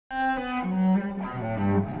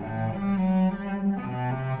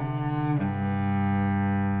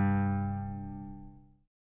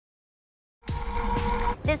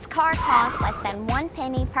car costs less than 1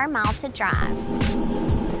 penny per mile to drive.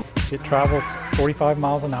 It travels 45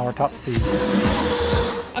 miles an hour top speed.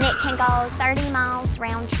 And it can go 30 miles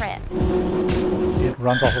round trip. It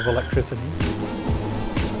runs off of electricity.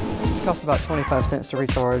 It costs about 25 cents to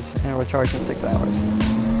recharge, and we're charging 6 hours.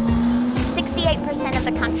 68% of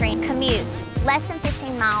the country commutes less than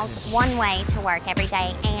 15 miles one way to work every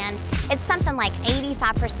day, and it's something like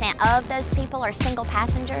 85% of those people are single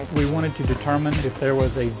passengers. We wanted to determine if there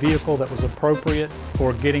was a vehicle that was appropriate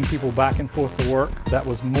for getting people back and forth to work, that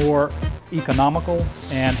was more economical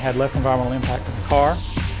and had less environmental impact than the car.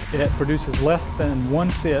 It produces less than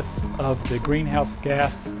 1/5 of the greenhouse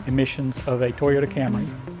gas emissions of a Toyota Camry.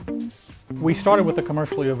 We started with a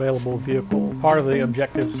commercially available vehicle. Part of the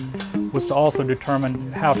objective was to also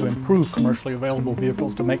determine how to improve commercially available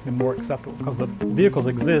vehicles to make them more acceptable, because the vehicles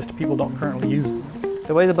exist, people don't currently use them.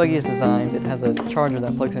 The way the BugE is designed, it has a charger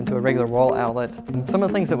that plugs into a regular wall outlet. And some of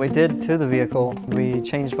the things that we did to the vehicle, we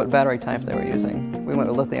changed what battery type they were using. We went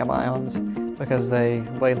with lithium ions because they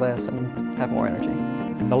weigh less and have more energy.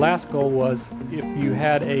 The last goal was if you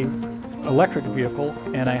had a electric vehicle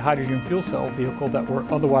and a hydrogen fuel cell vehicle that were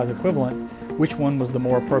otherwise equivalent, which one was the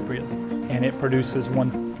more appropriate? And it produces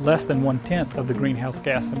less than 1/10 of the greenhouse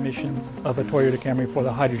gas emissions of a Toyota Camry for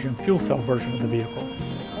the hydrogen fuel cell version of the vehicle.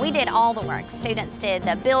 We did all the work. Students did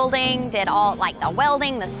the building, did all like the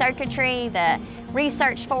welding, the circuitry, the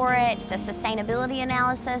research for it, the sustainability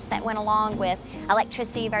analysis that went along with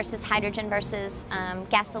electricity versus hydrogen versus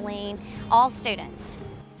gasoline, all students.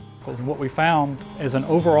 What we found is an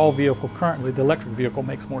overall vehicle currently, the electric vehicle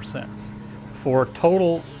makes more sense. For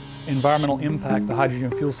total environmental impact, the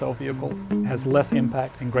hydrogen fuel cell vehicle has less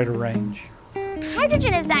impact and greater range.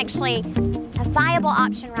 Hydrogen is actually a viable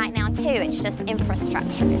option right now too, it's just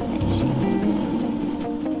infrastructure is the issue.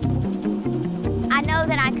 I know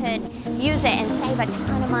that I could use it and save a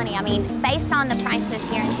ton of money. I mean, based on the prices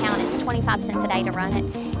here in town, it's 25 cents a day to run it,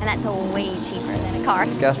 and that's way cheaper than a car.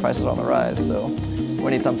 Gas prices are on the rise, so we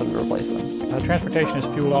need something to replace them. Transportation is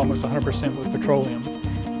fueled almost 100% with petroleum,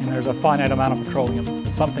 and there's a finite amount of petroleum.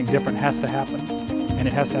 Something different has to happen, and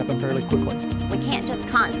it has to happen fairly quickly. We can't just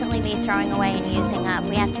constantly be throwing away and using up.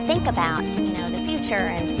 We have to think about, the future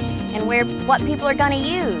and what people are going to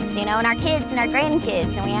use, and our kids and our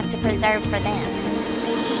grandkids, and we have to preserve for them.